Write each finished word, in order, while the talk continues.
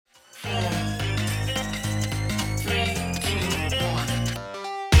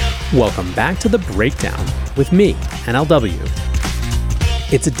Welcome back to The Breakdown with me, NLW.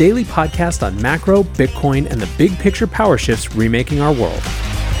 It's a daily podcast on macro, Bitcoin, and the big picture power shifts remaking our world.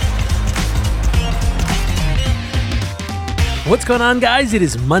 What's going on, guys? It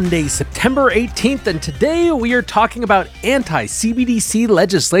is Monday, September 18th, and today we are talking about anti-CBDC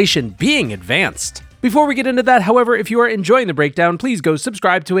legislation being advanced. Before we get into that, however, if you are enjoying The Breakdown, please go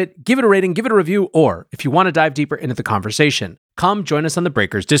subscribe to it, give it a rating, give it a review, or if you want to dive deeper into the conversation, come join us on the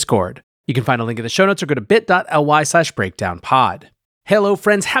Breakers Discord. You can find a link in the show notes or go to bit.ly/breakdownpod. Hello,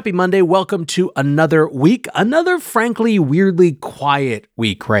 friends. Happy Monday. Welcome to another week. Another, frankly, weirdly quiet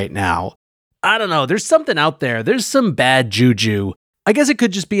week right now. I don't know. There's something out there. There's some bad juju. I guess it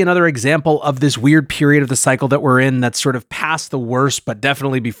could just be another example of this weird period of the cycle that we're in that's sort of past the worst, but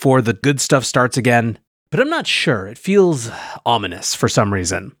definitely before the good stuff starts again. But I'm not sure. It feels ominous for some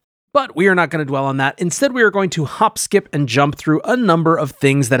reason. But we are not going to dwell on that. Instead, we are going to hop, skip, and jump through a number of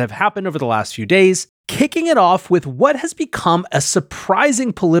things that have happened over the last few days, kicking it off with what has become a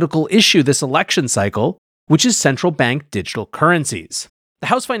surprising political issue this election cycle, which is central bank digital currencies. The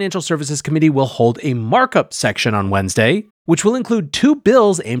House Financial Services Committee will hold a markup section on Wednesday, which will include two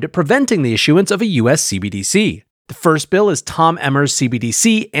bills aimed at preventing the issuance of a U.S. CBDC. The first bill is Tom Emmer's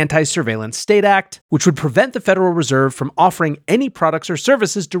CBDC Anti-Surveillance State Act, which would prevent the Federal Reserve from offering any products or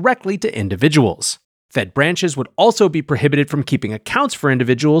services directly to individuals. Fed branches would also be prohibited from keeping accounts for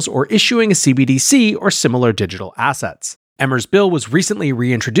individuals or issuing a CBDC or similar digital assets. Emmer's bill was recently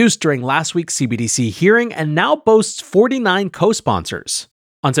reintroduced during last week's CBDC hearing and now boasts 49 co-sponsors.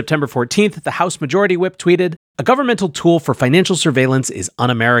 On September 14th, the House Majority Whip tweeted, "A governmental tool for financial surveillance is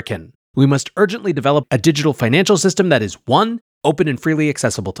un-American. We must urgently develop a digital financial system that is 1. Open and freely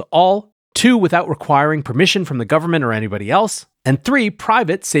accessible to all, 2. Without requiring permission from the government or anybody else, and 3.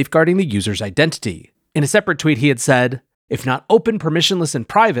 Private, safeguarding the user's identity." In a separate tweet, he had said, "If not open, permissionless, and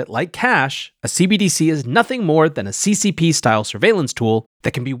private like cash, a CBDC is nothing more than a CCP-style surveillance tool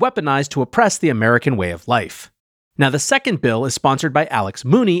that can be weaponized to oppress the American way of life." Now, the second bill is sponsored by Alex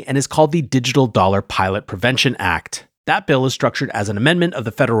Mooney and is called the Digital Dollar Pilot Prevention Act. That bill is structured as an amendment of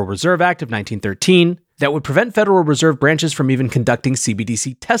the Federal Reserve Act of 1913 that would prevent Federal Reserve branches from even conducting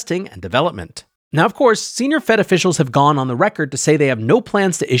CBDC testing and development. Now, of course, senior Fed officials have gone on the record to say they have no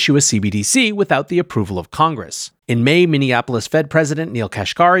plans to issue a CBDC without the approval of Congress. In May, Minneapolis Fed President Neil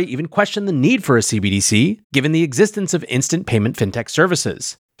Kashkari even questioned the need for a CBDC, given the existence of instant payment fintech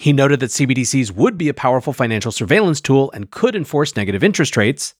services. He noted that CBDCs would be a powerful financial surveillance tool and could enforce negative interest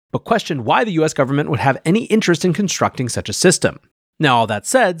rates, but questioned why the US government would have any interest in constructing such a system. Now, all that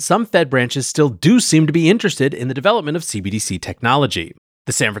said, some Fed branches still do seem to be interested in the development of CBDC technology.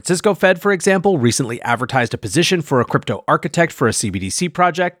 The San Francisco Fed, for example, recently advertised a position for a crypto architect for a CBDC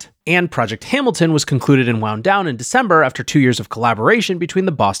project, and Project Hamilton was concluded and wound down in December after 2 years of collaboration between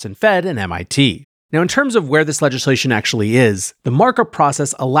the Boston Fed and MIT. Now, in terms of where this legislation actually is, the markup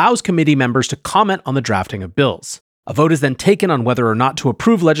process allows committee members to comment on the drafting of bills. A vote is then taken on whether or not to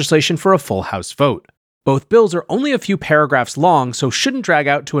approve legislation for a full House vote. Both bills are only a few paragraphs long, so shouldn't drag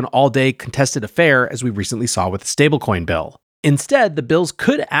out to an all-day contested affair as we recently saw with the stablecoin bill. Instead, the bills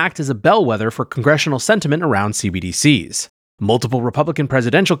could act as a bellwether for congressional sentiment around CBDCs. Multiple Republican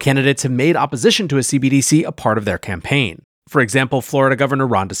presidential candidates have made opposition to a CBDC a part of their campaign. For example, Florida Governor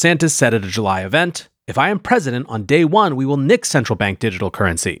Ron DeSantis said at a July event, "If I am president, on day one, we will nix central bank digital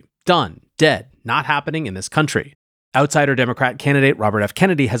currency. Done. Dead. Not happening in this country." Outsider Democrat candidate Robert F.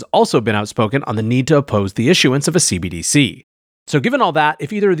 Kennedy has also been outspoken on the need to oppose the issuance of a CBDC. So given all that,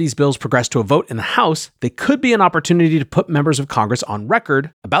 if either of these bills progress to a vote in the House, they could be an opportunity to put members of Congress on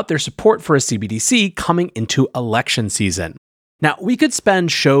record about their support for a CBDC coming into election season. Now, we could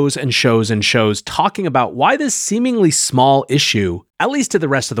spend shows and shows and shows talking about why this seemingly small issue, at least to the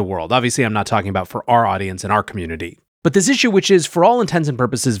rest of the world, obviously I'm not talking about for our audience and our community, but this issue, which is for all intents and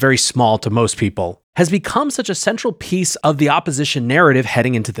purposes very small to most people, has become such a central piece of the opposition narrative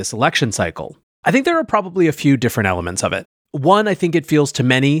heading into this election cycle. I think there are probably a few different elements of it. One, I think it feels to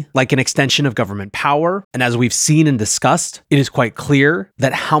many like an extension of government power, and as we've seen and discussed, it is quite clear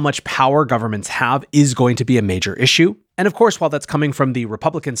that how much power governments have is going to be a major issue. And of course, while that's coming from the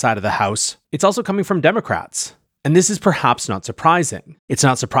Republican side of the House, it's also coming from Democrats. And this is perhaps not surprising. It's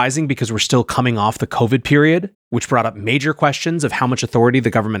not surprising because we're still coming off the COVID period, which brought up major questions of how much authority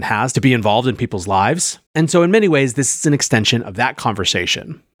the government has to be involved in people's lives. And so in many ways, this is an extension of that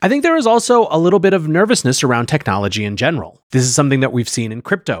conversation. I think there is also a little bit of nervousness around technology in general. This is something that we've seen in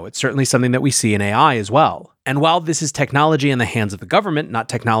crypto. It's certainly something that we see in AI as well. And while this is technology in the hands of the government, not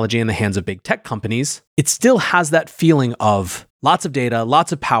technology in the hands of big tech companies, it still has that feeling of lots of data,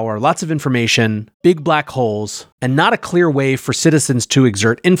 lots of power, lots of information, big black holes, and not a clear way for citizens to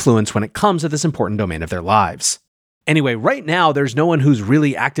exert influence when it comes to this important domain of their lives. Anyway, right now, there's no one who's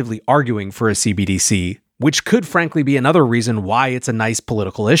really actively arguing for a CBDC, which could frankly be another reason why it's a nice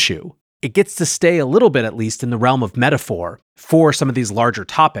political issue. It gets to stay a little bit, at least, in the realm of metaphor for some of these larger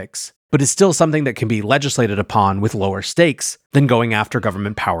topics, but is still something that can be legislated upon with lower stakes than going after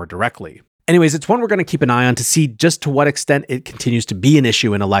government power directly. Anyways, it's one we're going to keep an eye on to see just to what extent it continues to be an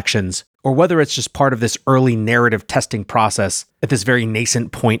issue in elections, or whether it's just part of this early narrative testing process at this very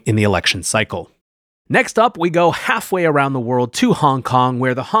nascent point in the election cycle. Next up, we go halfway around the world to Hong Kong,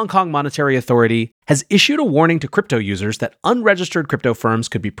 where the Hong Kong Monetary Authority has issued a warning to crypto users that unregistered crypto firms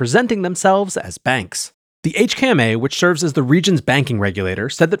could be presenting themselves as banks. The HKMA, which serves as the region's banking regulator,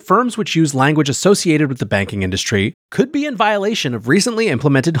 said that firms which use language associated with the banking industry could be in violation of recently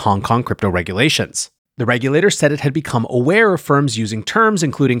implemented Hong Kong crypto regulations. The regulator said it had become aware of firms using terms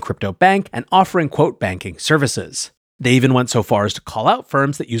including crypto bank and offering, quote, banking services. They even went so far as to call out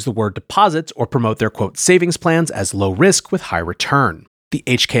firms that use the word deposits or promote their, quote, savings plans as low risk with high return. The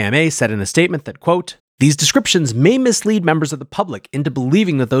HKMA said in a statement that, quote, these descriptions may mislead members of the public into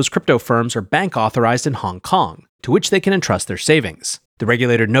believing that those crypto firms are bank authorized in Hong Kong, to which they can entrust their savings. The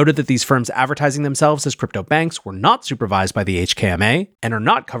regulator noted that these firms advertising themselves as crypto banks were not supervised by the HKMA and are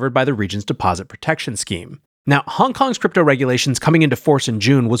not covered by the region's deposit protection scheme. Now, Hong Kong's crypto regulations coming into force in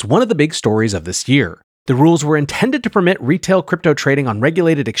June was one of the big stories of this year. The rules were intended to permit retail crypto trading on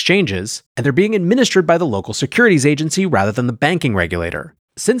regulated exchanges, and they're being administered by the local securities agency rather than the banking regulator.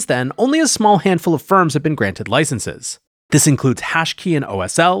 Since then, only a small handful of firms have been granted licenses. This includes Hashkey and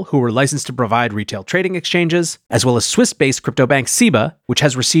OSL, who were licensed to provide retail trading exchanges, as well as Swiss-based crypto bank SIBA, which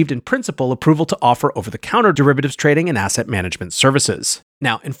has received in principle approval to offer over-the-counter derivatives trading and asset management services.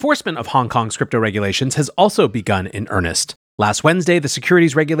 Now, enforcement of Hong Kong's crypto regulations has also begun in earnest. Last Wednesday, the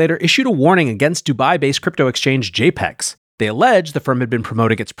securities regulator issued a warning against Dubai-based crypto exchange JPEX. They allege the firm had been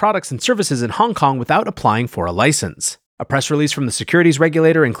promoting its products and services in Hong Kong without applying for a license. A press release from the securities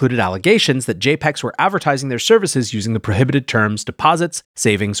regulator included allegations that JPEX were advertising their services using the prohibited terms deposits,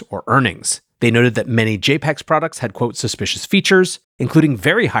 savings, or earnings. They noted that many JPEX products had, quote, suspicious features, including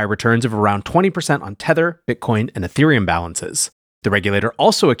very high returns of around 20% on Tether, Bitcoin, and Ethereum balances. The regulator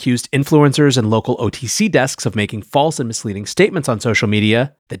also accused influencers and local OTC desks of making false and misleading statements on social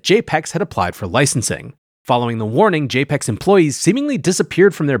media that JPEX had applied for licensing. Following the warning, JPEX employees seemingly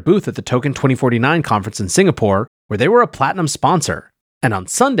disappeared from their booth at the Token 2049 conference in Singapore, where they were a platinum sponsor. And on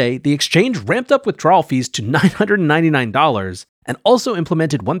Sunday, the exchange ramped up withdrawal fees to $999 and also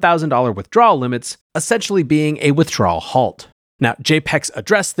implemented $1,000 withdrawal limits, essentially being a withdrawal halt. Now, JPEX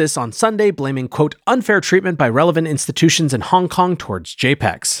addressed this on Sunday, blaming, quote, unfair treatment by relevant institutions in Hong Kong towards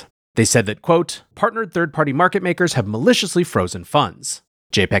JPEX. They said that, quote, partnered third-party market makers have maliciously frozen funds.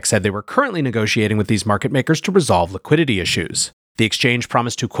 JPEX said they were currently negotiating with these market makers to resolve liquidity issues. The exchange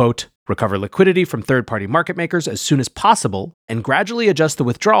promised to, quote, recover liquidity from third-party market makers as soon as possible and gradually adjust the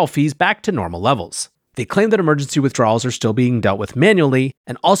withdrawal fees back to normal levels. They claimed that emergency withdrawals are still being dealt with manually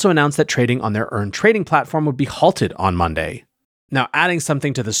and also announced that trading on their Earn trading platform would be halted on Monday. Now, adding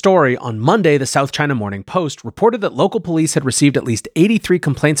something to the story, on Monday, the South China Morning Post reported that local police had received at least 83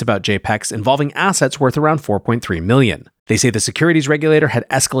 complaints about JPEX involving assets worth around $4.3 million. They say the securities regulator had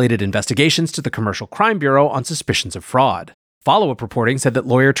escalated investigations to the Commercial Crime Bureau on suspicions of fraud. Follow-up reporting said that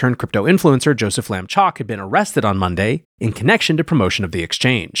lawyer-turned-crypto influencer Joseph Lam Chok had been arrested on Monday in connection to promotion of the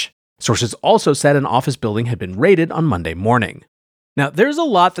exchange. Sources also said an office building had been raided on Monday morning. Now, there's a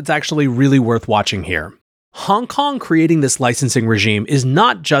lot that's actually really worth watching here. Hong Kong creating this licensing regime is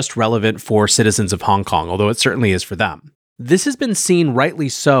not just relevant for citizens of Hong Kong, although it certainly is for them. This has been seen, rightly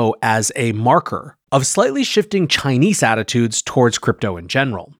so, as a marker of slightly shifting Chinese attitudes towards crypto in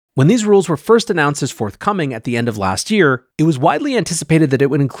general. When these rules were first announced as forthcoming at the end of last year, it was widely anticipated that it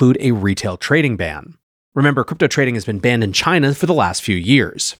would include a retail trading ban. Remember, crypto trading has been banned in China for the last few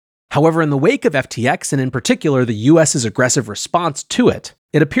years. However, in the wake of FTX, and in particular the US's aggressive response to it,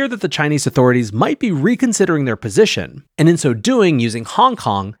 it appeared that the Chinese authorities might be reconsidering their position, and in so doing using Hong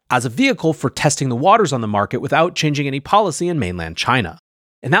Kong as a vehicle for testing the waters on the market without changing any policy in mainland China.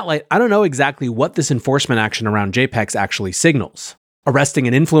 In that light, I don't know exactly what this enforcement action around JPEX actually signals. Arresting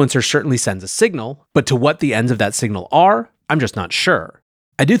an influencer certainly sends a signal, but to what the ends of that signal are, I'm just not sure.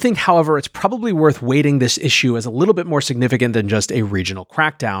 I do think, however, it's probably worth weighting this issue as a little bit more significant than just a regional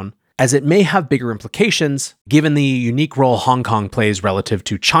crackdown, as it may have bigger implications given the unique role Hong Kong plays relative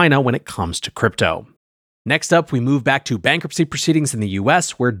to China when it comes to crypto. Next up, we move back to bankruptcy proceedings in the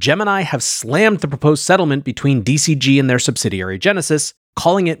US, where Gemini have slammed the proposed settlement between DCG and their subsidiary Genesis,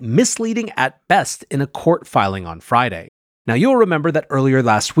 calling it misleading at best in a court filing on Friday. Now, you'll remember that earlier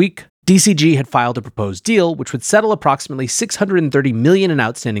last week, DCG had filed a proposed deal which would settle approximately $630 million in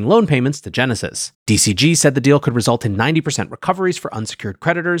outstanding loan payments to Genesis. DCG said the deal could result in 90% recoveries for unsecured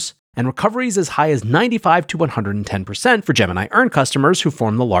creditors, and recoveries as high as 95 to 110% for Gemini Earn customers who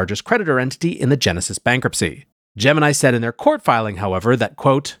form the largest creditor entity in the Genesis bankruptcy. Gemini said in their court filing, however, that,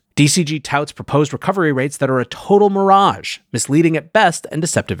 quote, DCG touts proposed recovery rates that are a total mirage, misleading at best and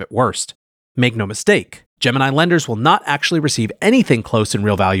deceptive at worst. Make no mistake, Gemini lenders will not actually receive anything close in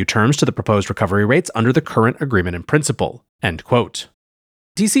real value terms to the proposed recovery rates under the current agreement in principle, end quote.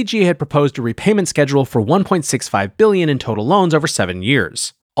 DCG had proposed a repayment schedule for $1.65 billion in total loans over 7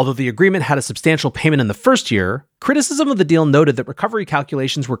 years. Although the agreement had a substantial payment in the first year, criticism of the deal noted that recovery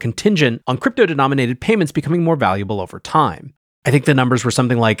calculations were contingent on crypto-denominated payments becoming more valuable over time. I think the numbers were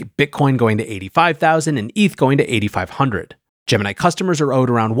something like Bitcoin going to 85,000 and ETH going to 8,500. Gemini customers are owed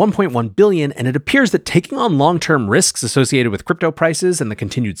around $1.1 billion, and it appears that taking on long-term risks associated with crypto prices and the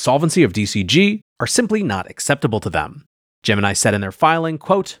continued solvency of DCG are simply not acceptable to them. Gemini said in their filing,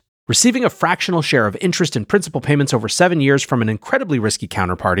 quote, receiving a fractional share of interest and principal payments over 7 years from an incredibly risky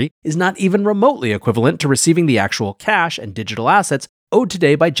counterparty is not even remotely equivalent to receiving the actual cash and digital assets owed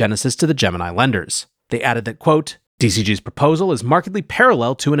today by Genesis to the Gemini lenders. They added that, quote, DCG's proposal is markedly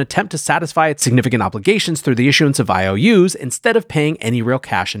parallel to an attempt to satisfy its significant obligations through the issuance of IOUs instead of paying any real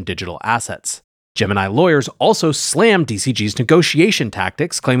cash and digital assets. Gemini lawyers also slammed DCG's negotiation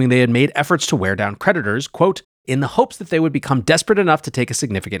tactics, claiming they had made efforts to wear down creditors, quote, in the hopes that they would become desperate enough to take a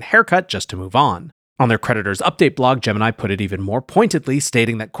significant haircut just to move on. On their creditors update blog, Gemini put it even more pointedly,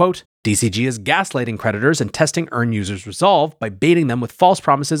 stating that, quote, DCG is gaslighting creditors and testing Earn users' resolve by baiting them with false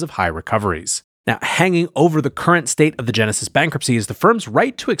promises of high recoveries. Now, hanging over the current state of the Genesis bankruptcy is the firm's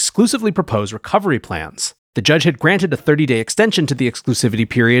right to exclusively propose recovery plans. The judge had granted a 30-day extension to the exclusivity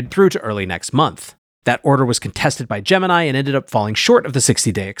period through to early next month. That order was contested by Gemini and ended up falling short of the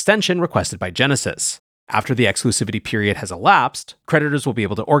 60-day extension requested by Genesis. After the exclusivity period has elapsed, creditors will be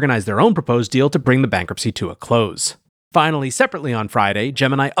able to organize their own proposed deal to bring the bankruptcy to a close. Finally, separately on Friday,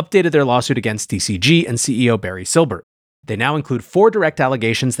 Gemini updated their lawsuit against DCG and CEO Barry Silbert. They now include 4 direct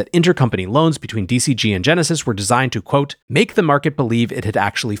allegations that intercompany loans between DCG and Genesis were designed to, quote, make the market believe it had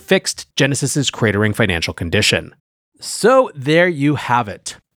actually fixed Genesis's cratering financial condition. So there you have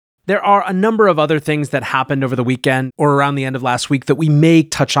it. There are a number of other things that happened over the weekend or around the end of last week that we may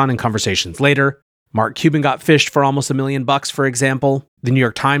touch on in conversations later. Mark Cuban got fished for almost $1 million, for example. The New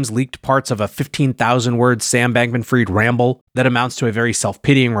York Times leaked parts of a 15,000-word Sam Bankman-Fried ramble that amounts to a very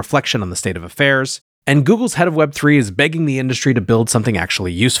self-pitying reflection on the state of affairs. And Google's head of Web3 is begging the industry to build something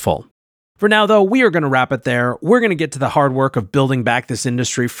actually useful. For now, though, we are going to wrap it there. We're going to get to the hard work of building back this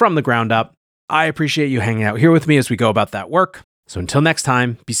industry from the ground up. I appreciate you hanging out here with me as we go about that work. So until next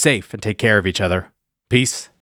time, be safe and take care of each other. Peace.